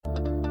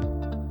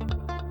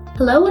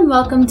Hello and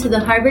welcome to the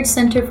Harvard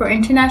Center for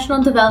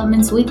International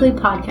Development's weekly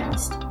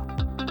podcast.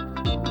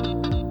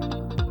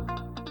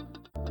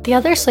 The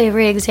Other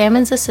Slavery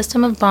examines a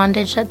system of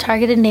bondage that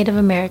targeted Native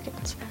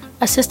Americans,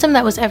 a system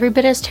that was every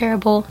bit as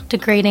terrible,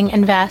 degrading,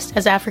 and vast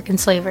as African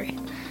slavery.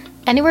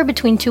 Anywhere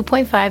between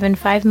 2.5 and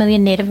 5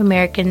 million Native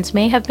Americans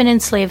may have been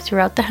enslaved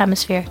throughout the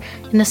hemisphere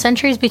in the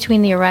centuries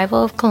between the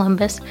arrival of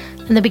Columbus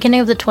and the beginning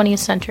of the 20th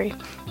century.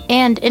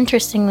 And,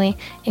 interestingly,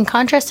 in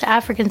contrast to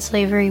African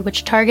slavery,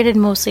 which targeted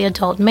mostly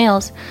adult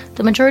males,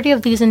 the majority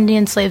of these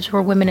Indian slaves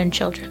were women and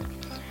children.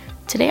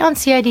 Today on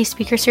CID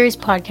Speaker Series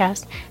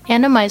podcast,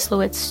 Anna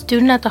Meislowitz,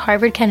 student at the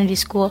Harvard Kennedy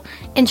School,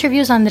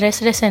 interviews Andres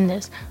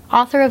Reséndez,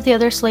 author of The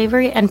Other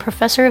Slavery and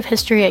professor of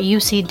history at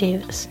UC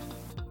Davis.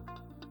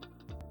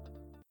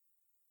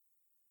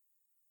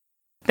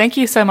 Thank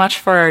you so much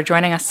for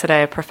joining us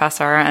today,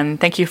 Professor,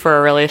 and thank you for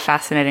a really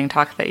fascinating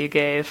talk that you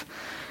gave.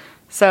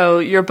 So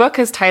your book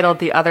is titled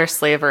The Other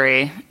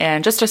Slavery,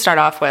 and just to start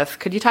off with,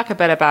 could you talk a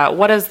bit about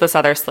what is this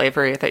other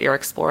slavery that you're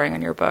exploring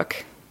in your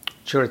book?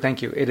 Sure,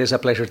 thank you. It is a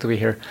pleasure to be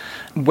here.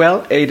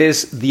 Well, it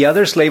is the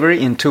other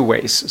slavery in two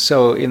ways.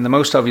 So in the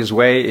most obvious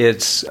way,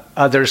 it's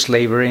other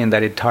slavery in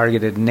that it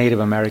targeted Native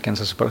Americans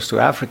as opposed to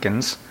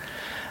Africans.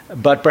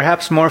 But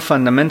perhaps more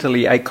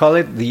fundamentally, I call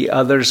it the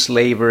other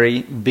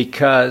slavery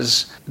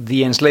because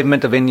the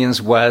enslavement of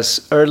Indians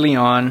was early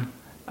on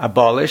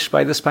abolished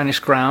by the Spanish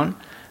Crown.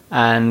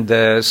 And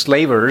the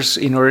slavers,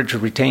 in order to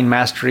retain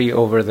mastery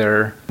over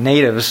their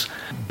natives,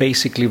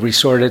 basically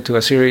resorted to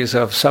a series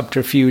of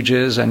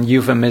subterfuges and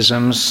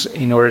euphemisms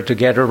in order to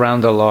get around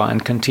the law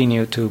and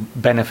continue to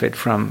benefit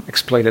from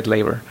exploited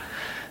labor.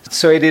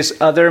 So it is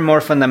other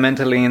more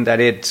fundamentally in that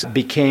it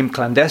became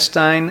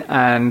clandestine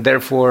and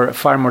therefore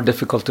far more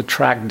difficult to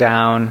track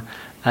down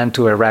and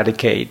to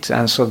eradicate.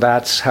 And so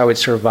that's how it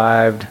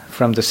survived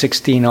from the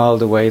 16th all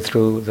the way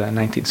through the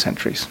 19th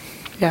centuries.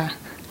 Yeah,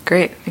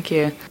 great. Thank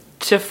you.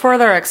 To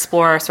further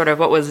explore sort of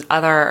what was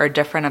other or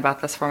different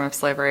about this form of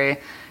slavery,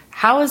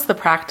 how is the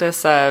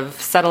practice of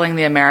settling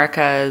the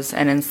Americas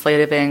and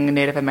enslaving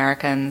Native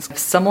Americans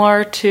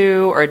similar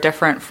to or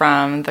different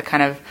from the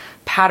kind of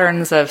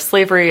patterns of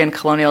slavery and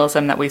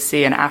colonialism that we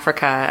see in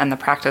Africa and the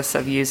practice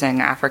of using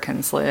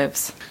African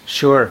slaves?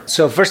 Sure.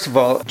 So first of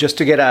all, just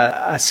to get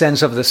a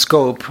sense of the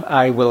scope,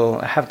 I will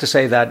have to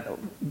say that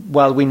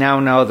while we now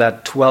know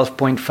that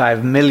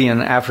 12.5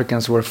 million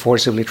Africans were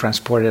forcibly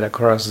transported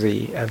across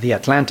the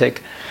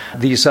Atlantic,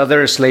 these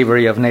other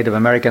slavery of Native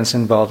Americans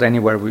involved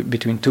anywhere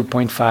between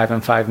 2.5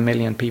 and 5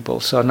 million people.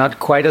 So not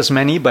quite as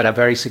many, but a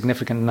very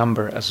significant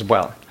number as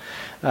well.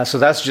 So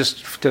that's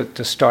just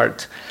to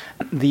start.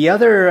 The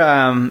other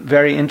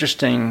very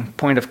interesting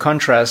point of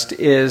contrast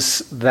is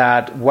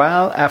that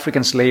while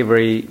African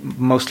slavery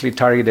mostly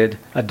targeted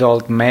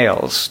adult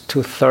males,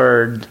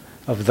 2/3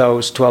 of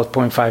those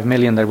 12.5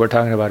 million that we're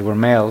talking about were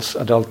males,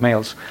 adult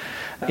males.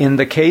 In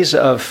the case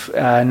of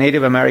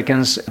Native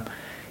Americans,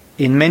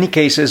 in many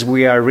cases,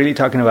 we are really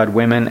talking about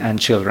women and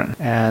children.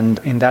 And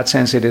in that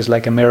sense, it is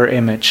like a mirror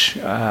image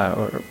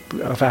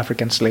of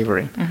African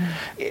slavery. Mm-hmm.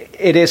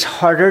 It is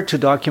harder to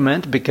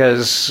document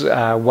because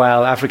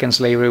while African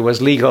slavery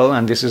was legal,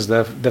 and this is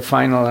the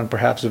final and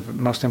perhaps the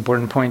most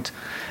important point,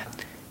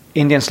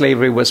 Indian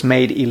slavery was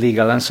made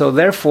illegal. And so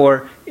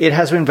therefore, it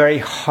has been very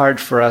hard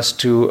for us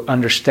to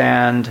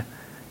understand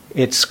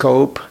its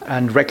scope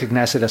and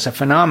recognize it as a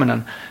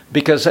phenomenon.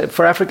 Because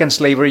for African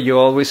slavery, you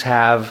always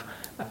have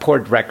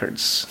court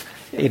records.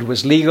 It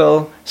was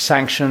legal,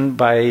 sanctioned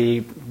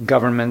by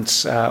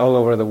governments all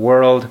over the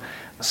world.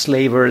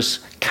 Slavers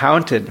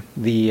counted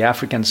the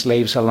African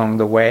slaves along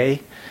the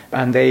way,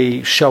 and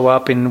they show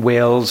up in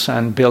wills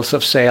and bills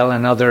of sale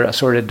and other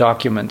assorted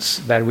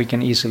documents that we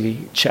can easily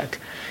check.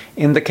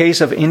 In the case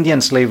of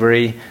Indian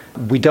slavery,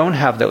 we don't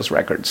have those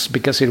records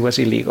because it was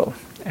illegal.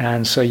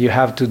 And so you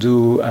have to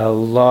do a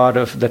lot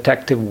of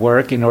detective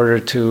work in order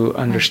to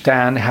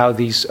understand how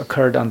these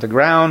occurred on the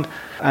ground.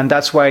 And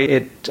that's why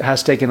it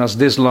has taken us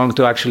this long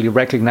to actually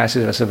recognize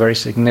it as a very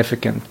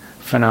significant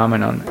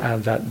phenomenon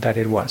that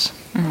it was.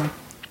 Mm-hmm.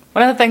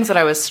 One of the things that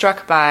I was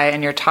struck by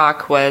in your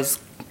talk was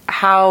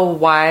how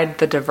wide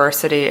the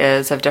diversity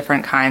is of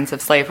different kinds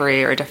of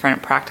slavery or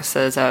different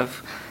practices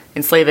of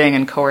enslaving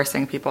and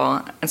coercing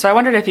people. And so I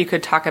wondered if you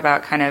could talk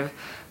about kind of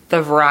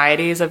the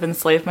varieties of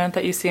enslavement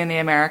that you see in the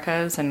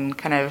Americas and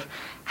kind of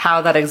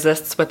how that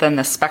exists within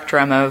the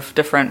spectrum of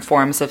different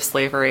forms of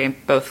slavery,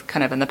 both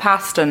kind of in the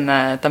past and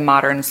the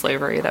modern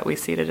slavery that we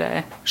see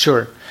today.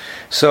 Sure.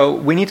 So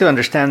we need to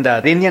understand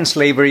that Indian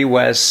slavery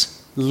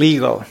was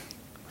legal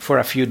for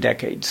a few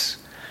decades.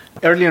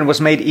 Earlier it was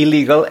made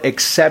illegal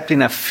except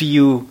in a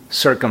few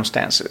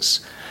circumstances.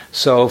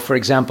 So, for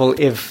example,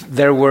 if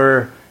there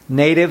were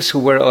natives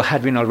who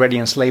had been already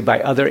enslaved by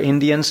other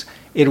Indians,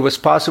 it was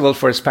possible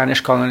for Spanish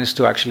colonists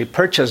to actually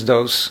purchase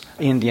those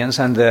Indians,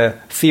 and the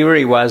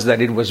theory was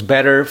that it was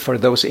better for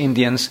those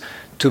Indians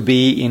to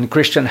be in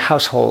Christian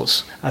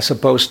households as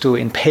opposed to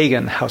in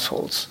pagan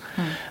households.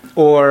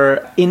 Or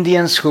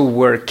Indians who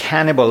were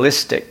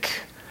cannibalistic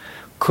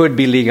could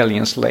be legally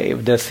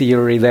enslaved. The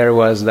theory there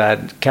was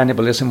that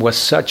cannibalism was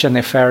such a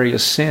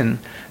nefarious sin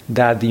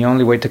that the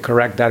only way to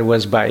correct that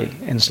was by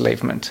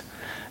enslavement.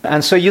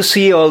 And so you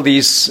see all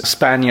these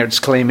Spaniards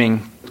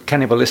claiming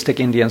cannibalistic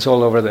Indians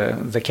all over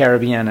the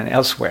Caribbean and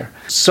elsewhere.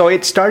 So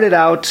it started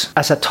out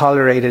as a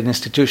tolerated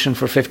institution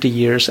for 50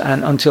 years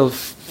and until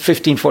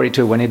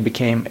 1542 when it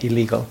became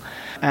illegal.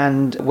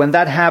 And when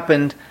that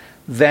happened,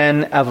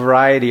 then a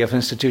variety of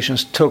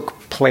institutions took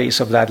place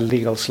of that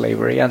legal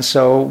slavery. And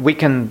so we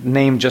can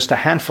name just a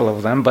handful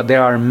of them, but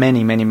there are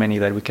many, many, many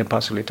that we can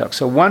possibly talk.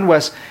 So one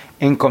was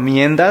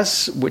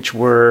encomiendas, which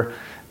were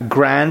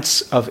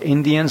grants of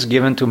Indians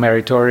given to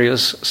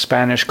meritorious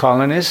Spanish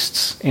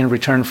colonists in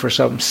return for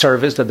some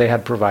service that they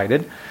had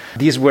provided.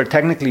 These were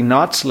technically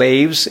not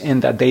slaves in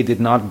that they did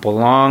not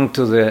belong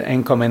to the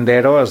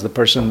encomendero, as the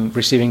person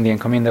receiving the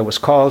encomienda was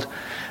called.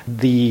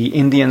 The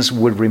Indians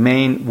would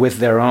remain with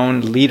their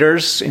own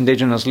leaders,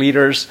 indigenous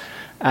leaders,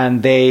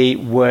 and they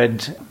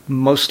would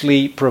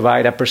mostly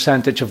provide a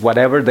percentage of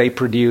whatever they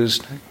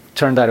produced,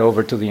 turn that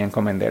over to the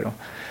encomendero.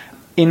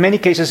 In many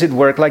cases, it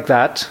worked like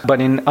that,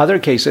 but in other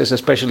cases,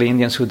 especially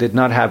Indians who did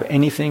not have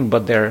anything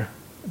but their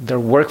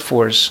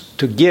workforce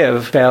to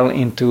give, fell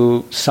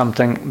into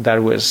something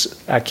that was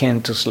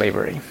akin to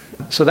slavery.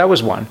 So that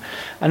was one.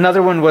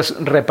 Another one was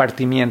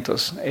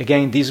repartimientos.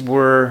 Again, these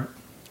were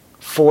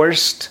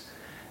forced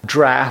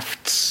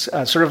drafts,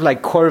 sort of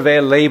like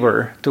corvée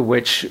labor, to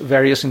which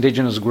various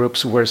indigenous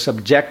groups were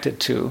subjected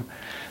to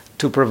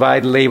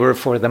provide labor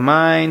for the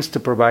mines, to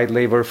provide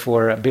labor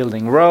for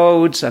building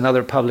roads and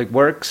other public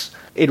works.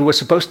 It was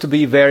supposed to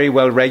be very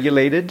well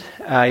regulated.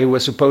 It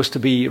was supposed to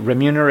be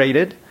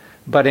remunerated,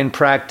 but in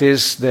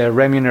practice, the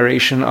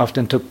remuneration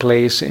often took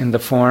place in the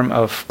form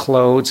of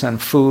clothes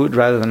and food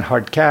rather than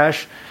hard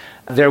cash.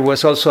 There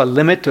was also a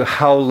limit to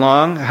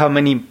how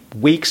many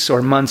weeks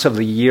or months of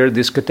the year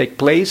this could take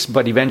place,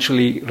 but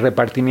eventually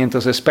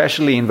repartimientos,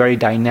 especially in very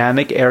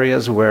dynamic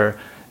areas where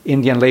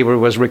Indian labor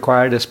was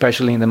required,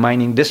 especially in the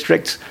mining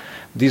districts,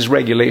 these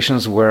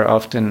regulations were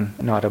often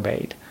not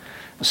obeyed.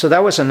 So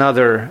that was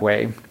another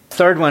way.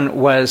 Third one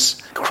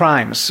was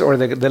crimes or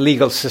the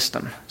legal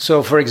system.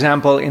 So, for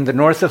example, in the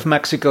north of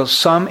Mexico,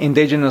 some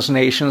indigenous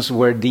nations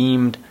were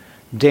deemed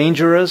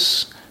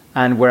dangerous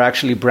and were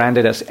actually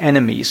branded as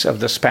enemies of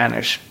the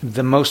Spanish.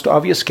 The most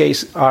obvious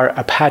case are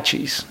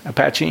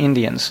Apache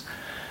Indians.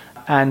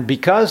 And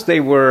because they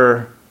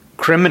were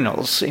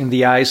criminals in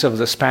the eyes of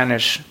the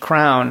Spanish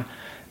crown,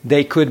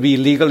 they could be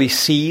legally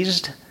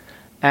seized,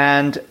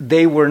 and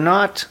they were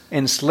not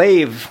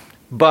enslaved,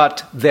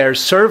 but their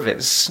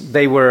service,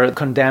 they were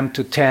condemned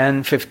to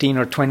 10, 15,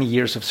 or 20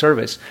 years of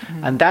service.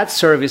 Mm-hmm. And that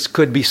service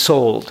could be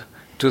sold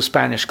to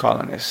Spanish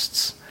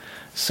colonists.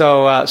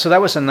 So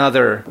that was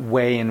another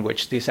way in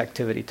which this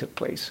activity took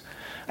place.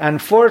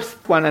 And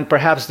fourth one, and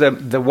perhaps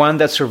the one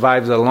that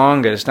survived the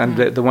longest and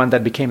the one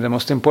that became the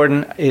most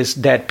important, is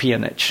debt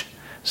peonage.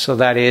 So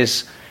that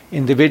is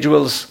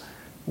individuals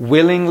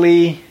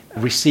willingly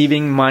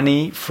receiving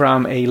money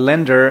from a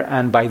lender,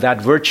 and by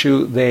that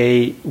virtue,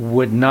 they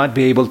would not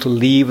be able to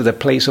leave the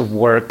place of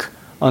work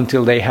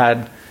until they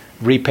had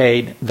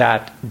repaid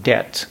that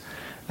debt.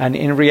 And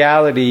in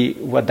reality,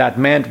 what that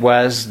meant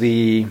was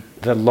the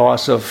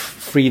loss of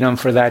freedom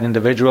for that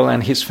individual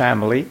and his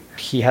family.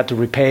 He had to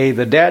repay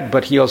the debt,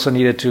 but he also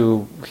needed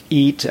to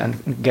eat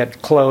and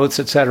get clothes,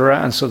 etc.,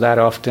 and so that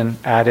often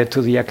added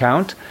to the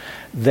account.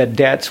 The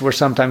debts were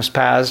sometimes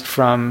passed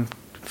from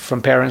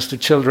parents to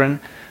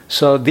children.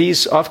 So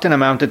these often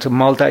amounted to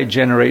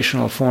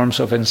multi-generational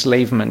forms of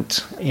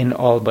enslavement in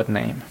all but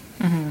name.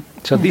 Mm-hmm.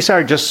 So these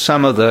are just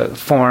some of the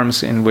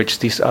forms in which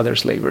this other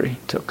slavery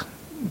took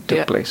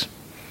place.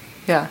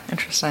 Yeah,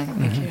 interesting.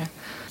 Thank you.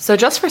 So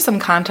just for some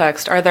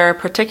context, are there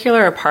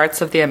particular parts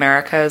of the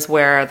Americas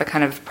where the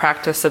kind of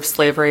practice of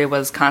slavery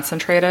was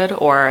concentrated,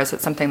 or is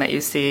it something that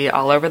you see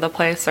all over the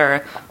place,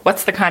 or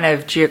what's the kind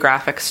of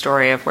geographic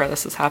story of where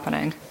this is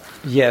happening?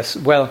 Yes,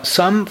 well,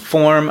 some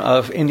form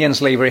of Indian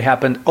slavery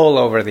happened all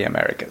over the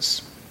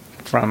Americas,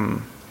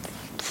 from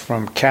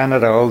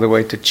Canada all the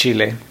way to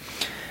Chile,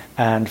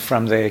 and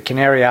from the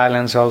Canary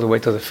Islands all the way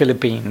to the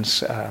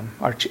Philippines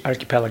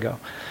archipelago.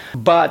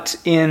 But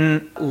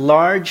in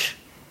large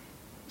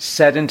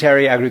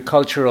sedentary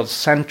agricultural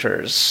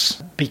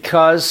centers,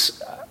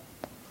 because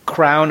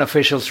crown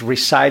officials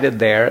resided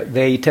there,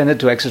 they tended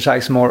to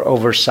exercise more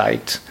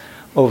oversight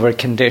over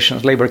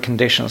labor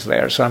conditions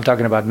there. So I'm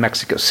talking about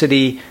Mexico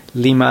City,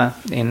 Lima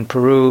in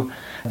Peru.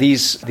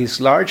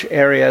 These large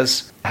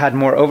areas had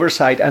more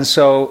oversight, and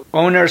so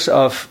owners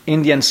of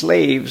Indian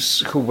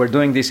slaves who were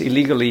doing this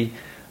illegally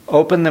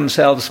opened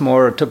themselves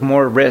more, took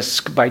more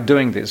risk by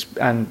doing this.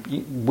 And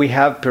we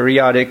have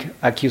periodic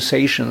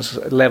accusations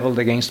leveled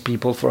against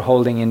people for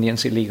holding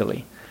Indians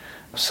illegally.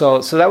 So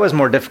that was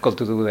more difficult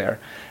to do there.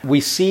 We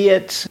see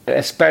it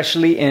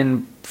especially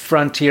in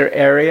frontier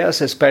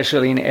areas,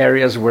 especially in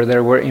areas where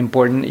there were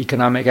important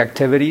economic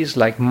activities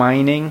like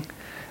mining.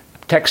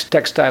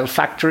 Textile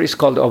factories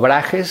called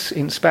obrajes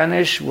in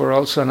Spanish were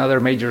also another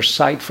major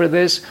site for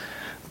this.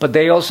 but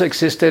they also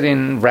existed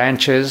in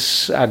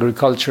ranches,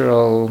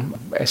 agricultural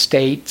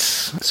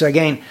estates. So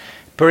again,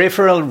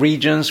 peripheral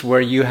regions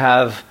where you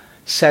have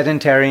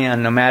sedentary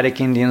and nomadic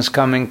Indians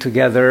coming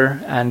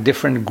together and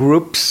different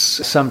groups.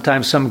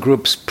 Sometimes some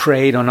groups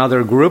preyed on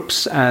other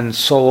groups and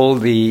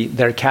sold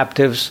their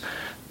captives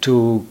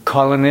to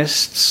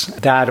colonists.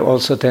 That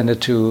also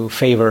tended to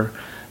favor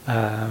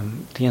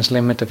the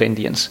enslavement of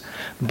Indians.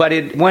 But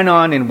it went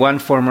on in one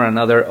form or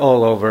another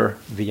all over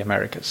the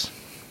Americas.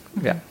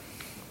 Yeah.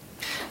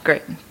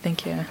 Great,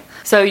 thank you.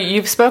 So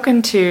you've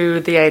spoken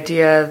to the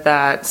idea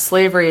that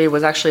slavery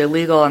was actually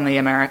illegal in the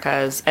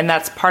Americas, and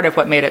that's part of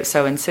what made it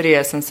so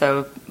insidious and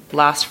so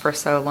last for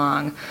so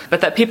long,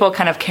 but that people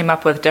kind of came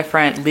up with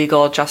different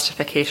legal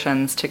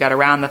justifications to get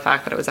around the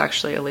fact that it was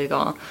actually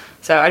illegal.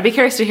 So I'd be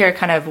curious to hear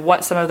kind of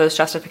what some of those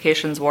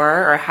justifications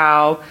were, or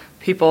how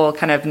people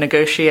kind of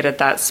negotiated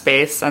that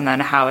space, and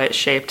then how it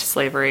shaped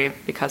slavery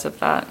because of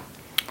that.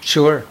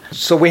 Sure.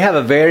 So we have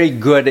a very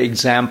good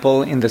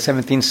example in the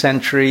 17th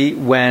century,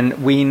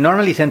 when we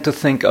normally tend to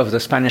think of the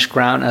Spanish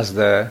Crown as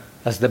the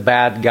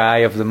bad guy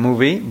of the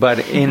movie.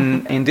 But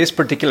in this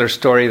particular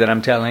story that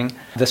I'm telling,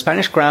 the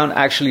Spanish Crown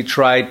actually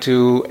tried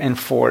to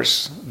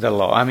enforce the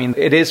law. I mean,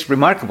 it is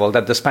remarkable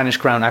that the Spanish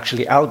Crown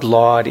actually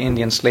outlawed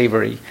Indian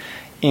slavery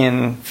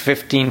in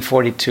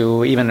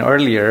 1542, even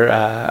earlier,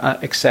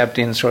 except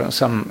in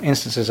some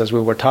instances as we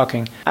were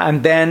talking,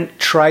 and then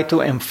try to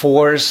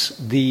enforce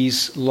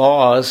these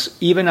laws,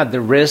 even at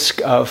the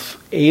risk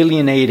of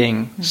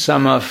alienating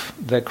some of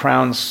the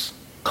Crown's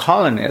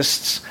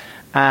colonists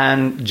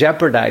and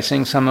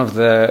jeopardizing some of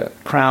the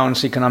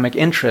Crown's economic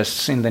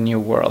interests in the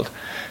New World.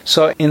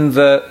 So in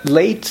the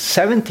late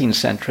 17th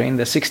century, in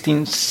the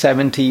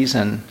 1670s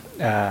and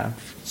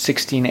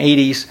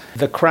 1680s,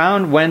 the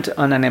Crown went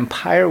on an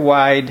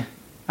empire-wide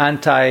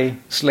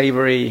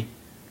anti-slavery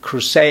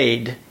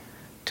crusade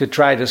to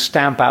try to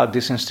stamp out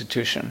this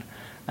institution.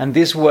 And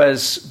this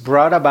was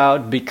brought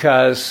about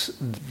because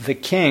the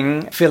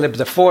king, Philip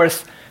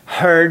IV,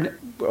 heard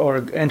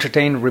or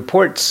entertained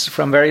reports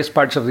from various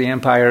parts of the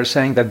empire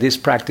saying that this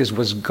practice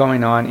was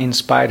going on in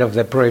spite of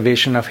the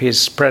prohibition of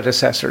his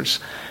predecessors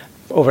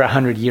over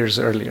 100 years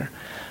earlier.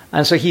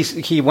 And so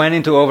he went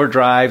into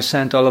overdrive,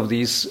 sent all of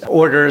these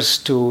orders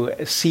to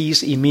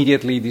cease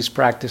immediately these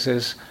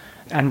practices.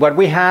 And what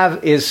we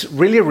have is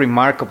really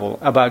remarkable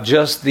about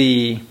just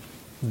the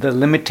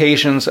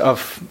limitations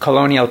of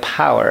colonial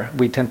power.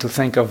 We tend to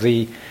think of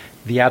the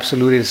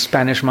absolutist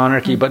Spanish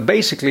monarchy, but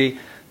basically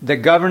the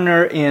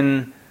governor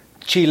in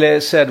Chile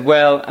said,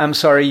 well, I'm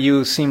sorry,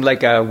 you seem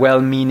like a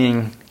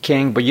well-meaning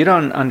king, but you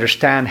don't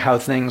understand how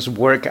things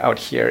work out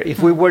here. If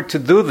we were to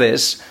do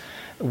this,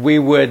 we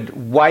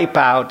would wipe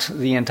out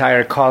the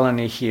entire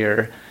colony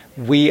here.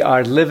 We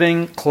are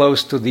living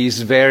close to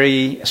these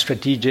very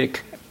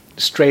strategic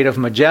Strait of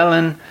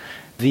Magellan.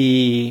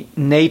 The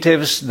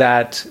natives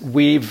that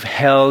we've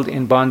held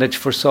in bondage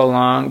for so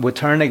long would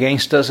turn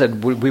against us,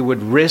 and we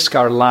would risk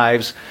our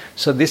lives.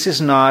 So this is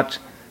not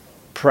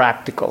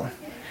practical.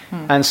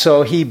 And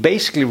so he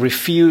basically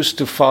refused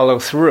to follow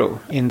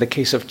through in the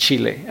case of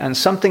Chile. And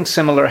something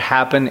similar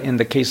happened in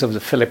the case of the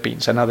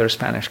Philippines, another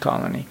Spanish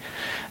colony.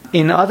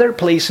 In other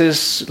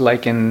places,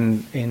 like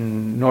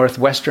in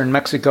northwestern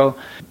Mexico,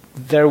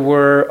 there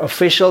were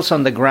officials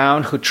on the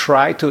ground who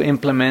tried to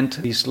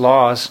implement these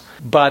laws,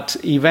 but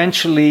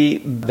eventually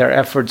their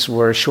efforts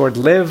were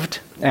short-lived,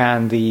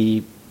 and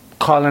the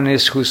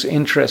colonists whose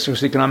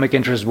economic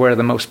interests were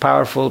the most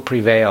powerful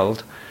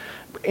prevailed.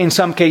 In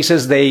some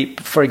cases, they,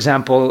 for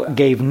example,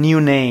 gave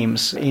new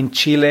names. In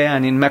Chile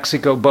and in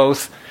Mexico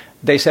both,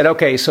 they said,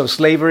 okay, so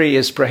slavery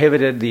is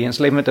prohibited, the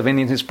enslavement of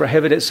Indians is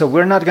prohibited, so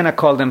we're not going to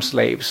call them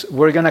slaves.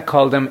 We're going to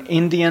call them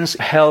Indians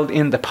held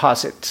in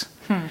deposit.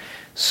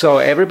 So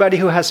everybody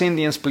who has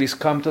Indians, please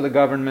come to the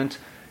government,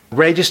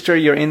 register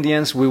your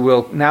Indians. We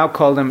will now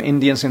call them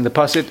Indians in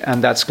deposit,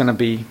 and that's going to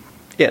be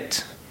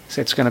it. So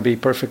it's going to be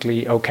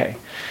perfectly okay.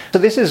 So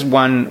this is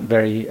one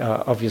very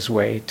obvious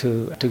way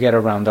to get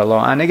around the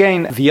law. And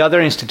again, the other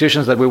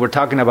institutions that we were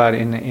talking about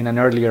in an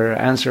earlier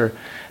answer,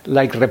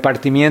 like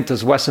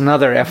repartimientos, was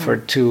another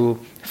effort to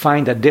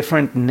find a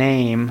different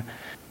name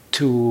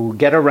to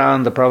get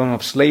around the problem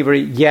of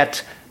slavery,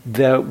 yet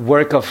the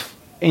work of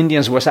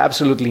Indians was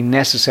absolutely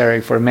necessary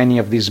for many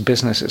of these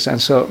businesses.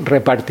 And so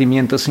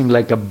repartimiento seemed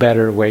like a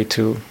better way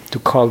to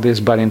call this,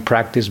 but in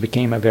practice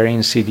became a very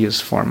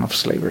insidious form of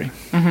slavery.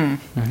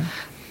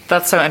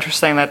 That's so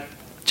interesting that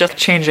just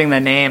changing the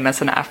name as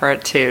an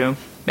effort to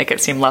make it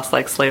seem less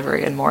like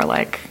slavery and more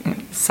like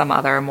some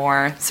other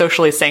more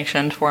socially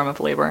sanctioned form of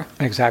labor.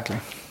 Exactly.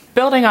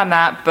 Building on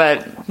that,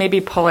 but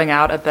maybe pulling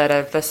out a bit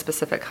of this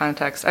specific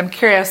context, I'm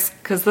curious,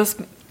 because this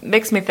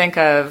makes me think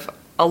of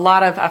a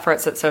lot of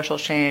efforts at social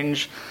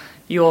change.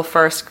 You will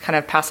first kind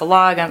of pass a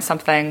law against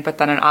something, but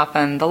then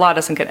often the law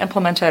doesn't get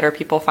implemented, or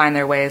people find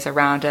their ways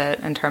around it.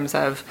 In terms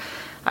of,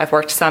 I've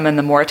worked some in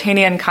the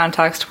Mauritanian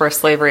context where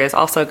slavery is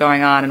also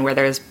going on, and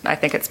where I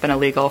think it's been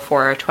illegal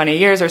for 20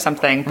 years or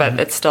something, but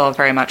it's still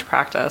very much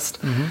practiced.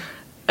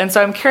 And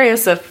so I'm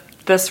curious if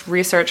this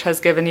research has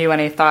given you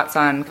any thoughts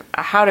on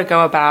how to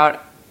go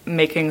about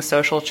making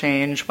social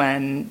change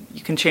when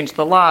you can change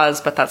the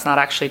laws, but that's not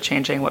actually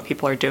changing what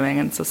people are doing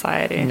in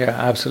society. Yeah,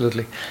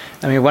 absolutely.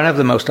 I mean, one of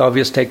the most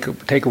obvious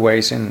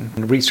takeaways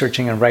in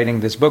researching and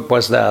writing this book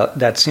was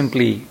that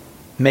simply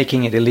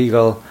making it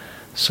illegal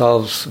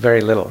solves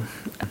very little.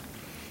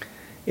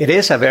 It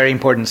is a very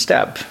important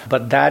step,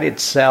 but that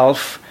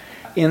itself,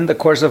 in the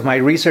course of my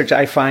research,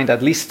 I find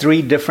at least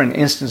 3 different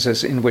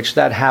instances in which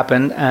that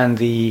happened, and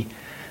the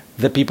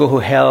people who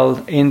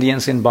held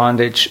Indians in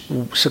bondage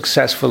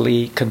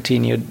successfully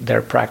continued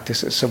their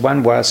practices. So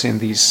one was in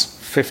these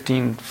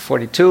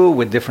 1542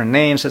 with different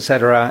names,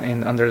 etc.,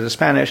 under the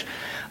Spanish,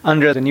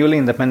 under the newly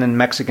independent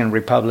Mexican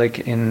Republic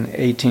in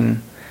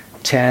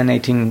 1810,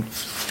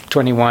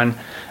 1821,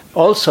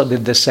 also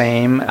did the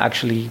same,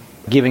 actually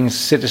giving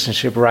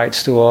citizenship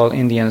rights to all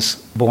Indians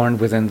born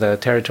within the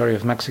territory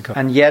of Mexico.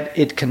 And yet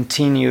it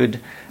continued.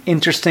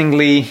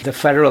 Interestingly, the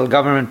federal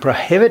government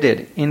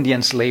prohibited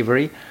Indian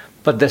slavery,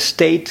 but the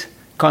state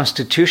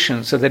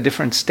constitutions of the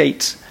different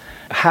states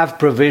have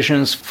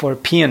provisions for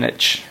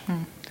peonage.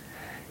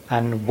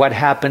 And what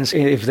happens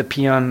if the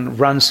peon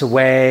runs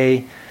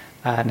away,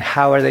 and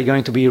how are they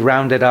going to be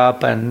rounded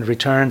up and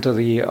returned to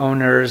the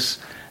owners,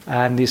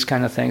 and these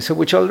kind of things. So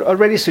which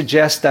already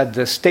suggests that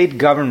the state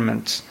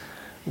governments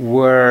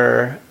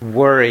were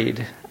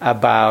worried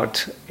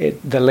about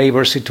the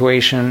labor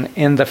situation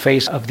in the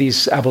face of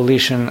this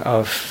abolition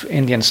of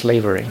Indian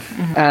slavery.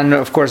 And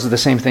of course, the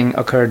same thing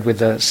occurred with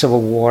the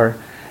Civil War,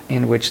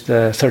 in which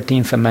the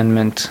 13th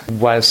Amendment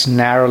was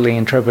narrowly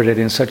interpreted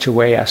in such a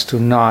way as to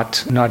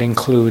not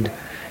include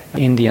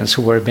Indians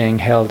who were being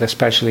held,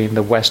 especially in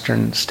the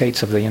western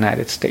states of the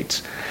United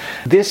States.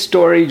 This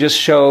story just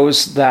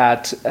shows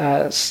that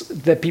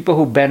the people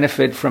who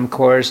benefit from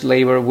coerced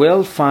labor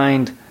will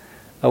find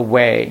a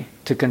way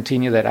to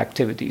continue their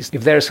activities.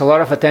 If there's a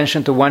lot of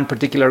attention to one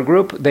particular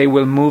group, they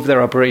will move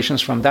their operations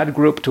from that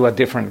group to a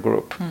different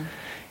group.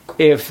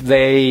 If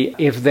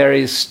there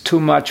is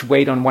too much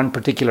weight on one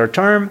particular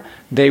term,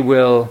 they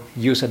will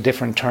use a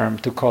different term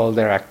to call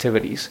their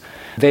activities.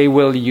 They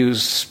will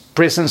use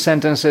prison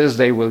sentences,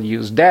 they will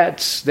use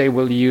debts, they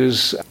will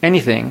use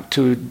anything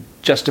to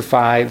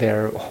justify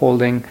their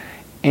holding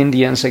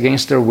Indians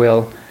against their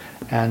will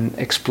and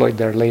exploit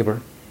their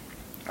labor.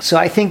 So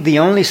I think the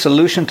only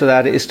solution to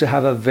that is to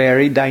have a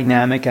very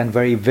dynamic and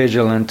very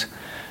vigilant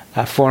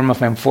form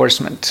of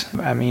enforcement.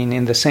 I mean,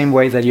 in the same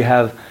way that you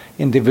have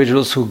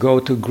individuals who go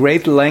to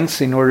great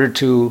lengths in order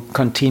to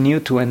continue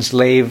to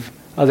enslave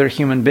other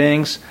human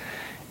beings,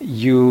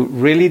 you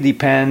really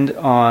depend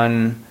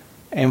on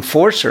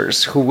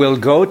enforcers who will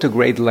go to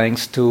great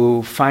lengths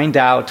to find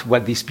out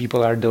what these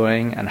people are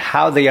doing and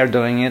how they are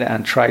doing it,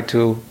 and try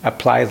to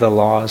apply the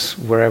laws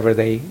wherever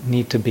they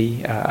need to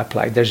be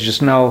applied. There's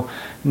just no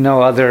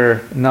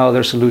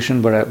other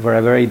solution but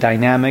a very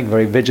dynamic,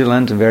 very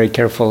vigilant, and very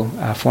careful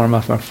form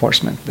of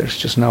enforcement. There's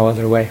just no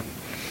other way.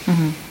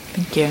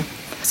 Thank you.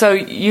 So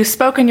you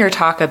spoke in your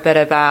talk a bit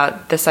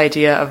about this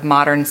idea of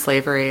modern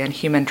slavery and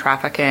human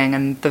trafficking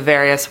and the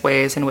various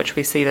ways in which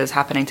we see those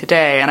happening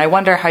today. And I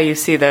wonder how you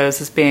see those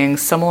as being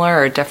similar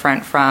or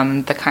different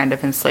from the kind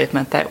of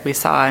enslavement that we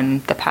saw in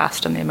the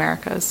past in the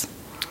Americas.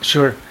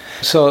 Sure.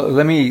 So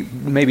let me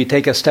maybe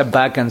take a step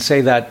back and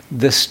say that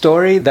the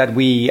story that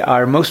we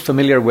are most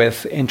familiar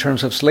with in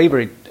terms of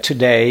slavery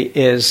today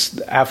is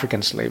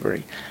African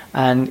slavery.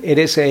 And it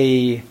is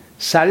a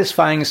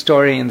satisfying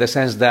story in the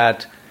sense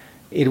that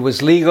it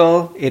was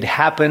legal, it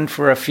happened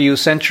for a few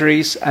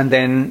centuries, and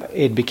then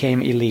it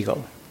became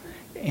illegal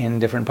in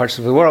different parts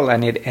of the world,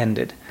 and it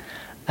ended.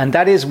 And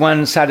that is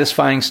one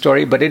satisfying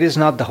story, but it is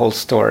not the whole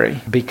story,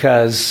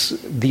 because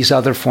these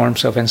other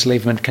forms of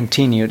enslavement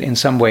continued. In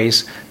some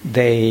ways,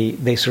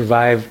 they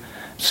survive.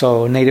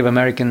 So Native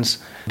Americans,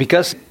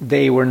 because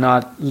they were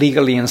not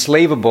legally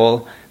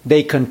enslavable,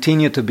 they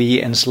continued to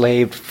be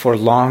enslaved for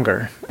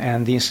longer,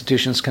 and the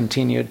institutions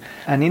continued.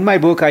 And in my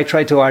book, I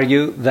try to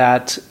argue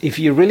that if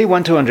you really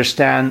want to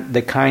understand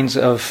the kinds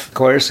of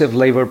coercive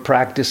labor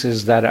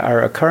practices that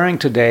are occurring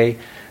today,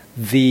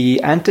 the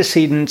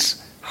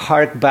antecedents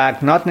hark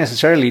back not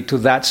necessarily to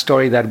that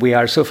story that we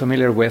are so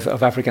familiar with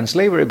of African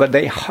slavery, but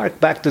they hark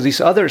back to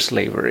this other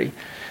slavery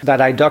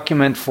that I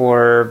document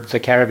for the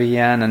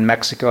Caribbean and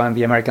Mexico and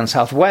the American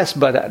Southwest,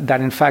 but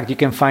that in fact you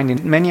can find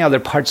in many other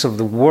parts of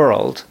the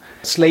world.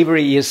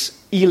 Slavery is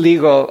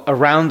illegal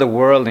around the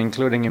world,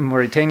 including in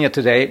Mauritania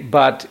today,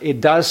 but it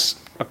does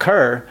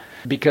occur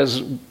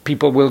because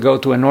people will go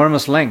to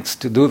enormous lengths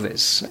to do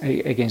this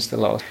against the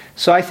law.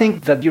 So I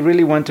think that you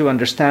really want to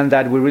understand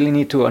that we really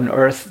need to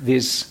unearth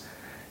this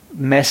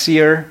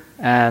messier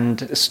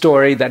and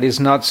story that is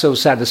not so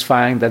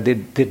satisfying, that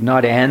it did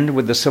not end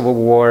with the Civil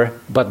War,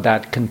 but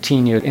that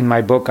continued. In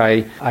my book,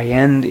 I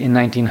end in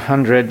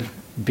 1900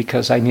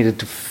 because I needed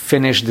to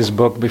finish this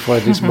book before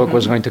this book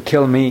was going to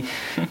kill me.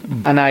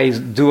 And I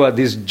do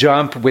this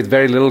jump with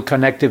very little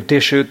connective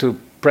tissue to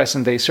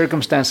present-day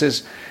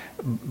circumstances.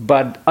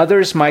 But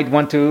others might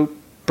want to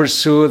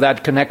pursue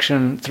that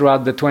connection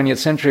throughout the 20th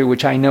century,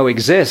 which I know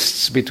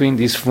exists between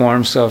these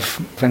forms of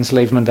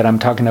enslavement that I'm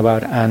talking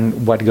about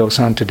and what goes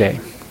on today.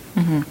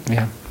 Mm-hmm.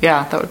 Yeah.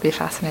 Yeah, that would be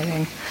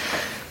fascinating.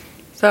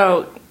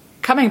 So,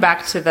 coming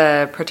back to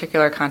the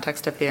particular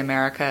context of the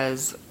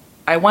Americas,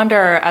 I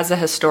wonder, as a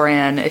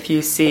historian, if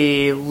you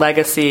see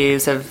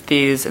legacies of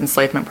these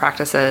enslavement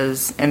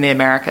practices in the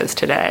Americas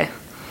today.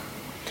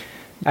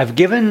 I've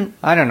given,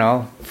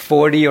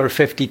 40 or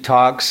 50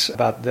 talks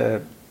about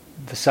the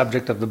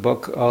subject of the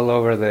book all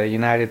over the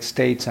United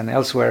States and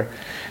elsewhere.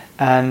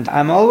 And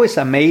I'm always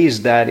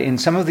amazed that in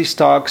some of these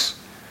talks,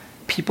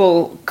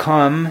 people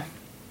come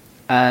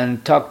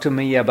and talk to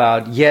me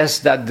about, yes,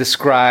 that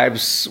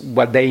describes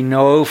what they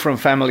know from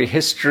family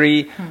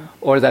history,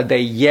 or that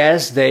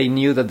they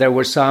knew that there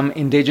were some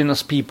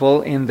indigenous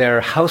people in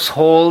their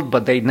household,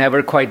 but they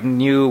never quite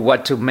knew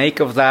what to make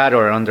of that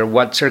or under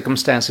what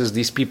circumstances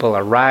these people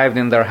arrived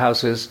in their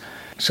houses.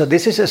 So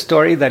this is a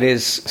story that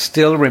is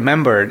still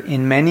remembered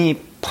in many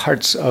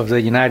parts of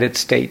the United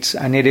States,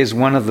 and it is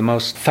one of the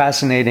most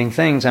fascinating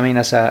things. I mean,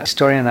 as a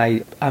historian,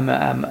 I'm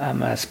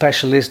a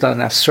specialist on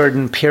a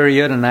certain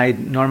period, and I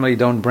normally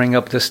don't bring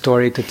up the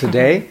story to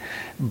today.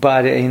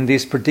 But in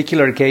this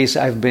particular case,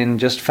 I've been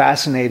just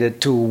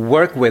fascinated to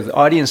work with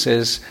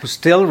audiences who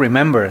still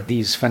remember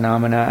these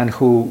phenomena and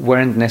who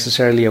weren't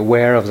necessarily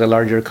aware of the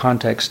larger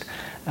context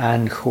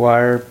and who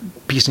are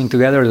piecing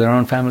together their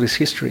own family's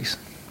histories.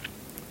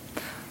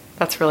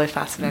 That's really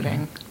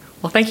fascinating. Mm-hmm.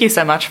 Well, thank you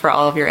so much for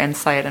all of your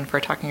insight and for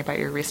talking about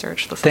your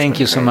research.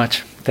 Thank you so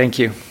much. Thank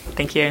you.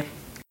 Thank you.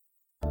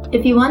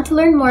 If you want to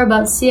learn more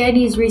about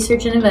CID's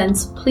research and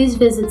events, please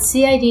visit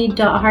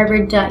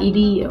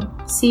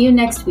cid.harvard.edu. See you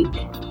next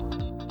week.